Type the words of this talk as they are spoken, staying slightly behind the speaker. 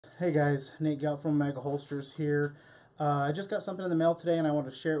Hey guys, Nate Galt from Mega Holsters here. I just got something in the mail today and I want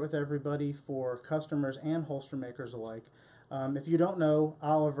to share it with everybody for customers and holster makers alike. If you don't know,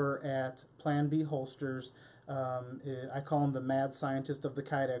 Oliver at Plan B Holsters, I call him the mad scientist of the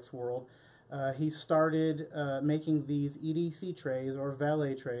Kydex world. He started making these EDC trays or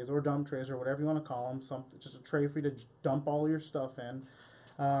valet trays or dump trays or whatever you want to call them, just a tray for you to dump all your stuff in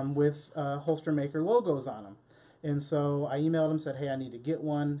with holster maker logos on them. And so I emailed him, said, hey, I need to get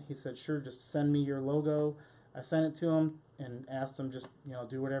one. He said, sure, just send me your logo. I sent it to him and asked him just,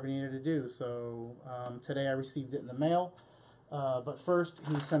 do whatever he needed to do. So today I received it in the mail. But first,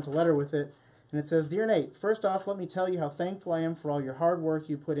 he sent a letter with it. And it says, Dear Nate, first off, let me tell you how thankful I am for all your hard work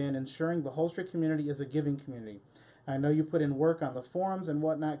you put in ensuring the holster community is a giving community. I know you put in work on the forums and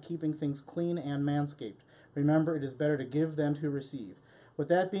whatnot, keeping things clean and manscaped. Remember, it is better to give than to receive. With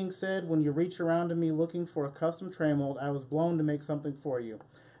that being said, when you reach around to me looking for a custom tray mold, I was blown to make something for you.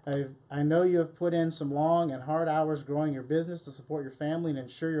 I know you have put in some long and hard hours growing your business to support your family and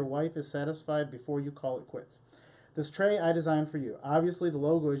ensure your wife is satisfied before you call it quits. This tray I designed for you. Obviously, the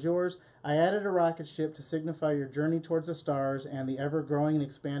logo is yours. I added a rocket ship to signify your journey towards the stars and the ever-growing and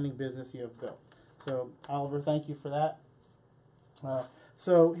expanding business you have built. So, Oliver, thank you for that.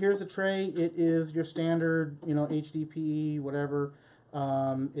 So here's a tray. It is your standard, HDPE, whatever.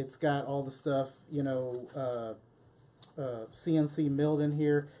 It's got all the stuff, CNC milled in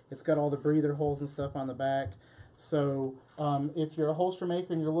here. It's got all the breather holes and stuff on the back. So if you're a holster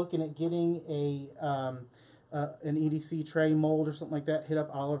maker and you're looking at getting an EDC tray mold or something like that, hit up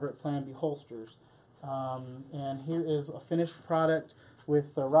Oliver at Plan B Holsters. And here is a finished product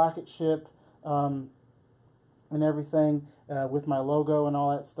with the rocket ship and everything, with my logo and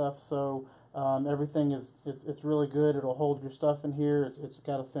all that stuff. So everything it's really good. It'll hold your stuff in here. It's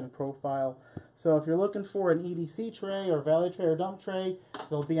got a thin profile. So if you're looking for an EDC tray or Valet tray or dump tray,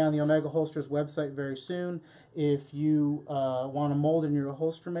 they'll be on the Omega Holsters website very soon. If you want a mold in your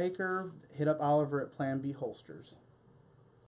holster maker, hit up Oliver at Plan B Holsters.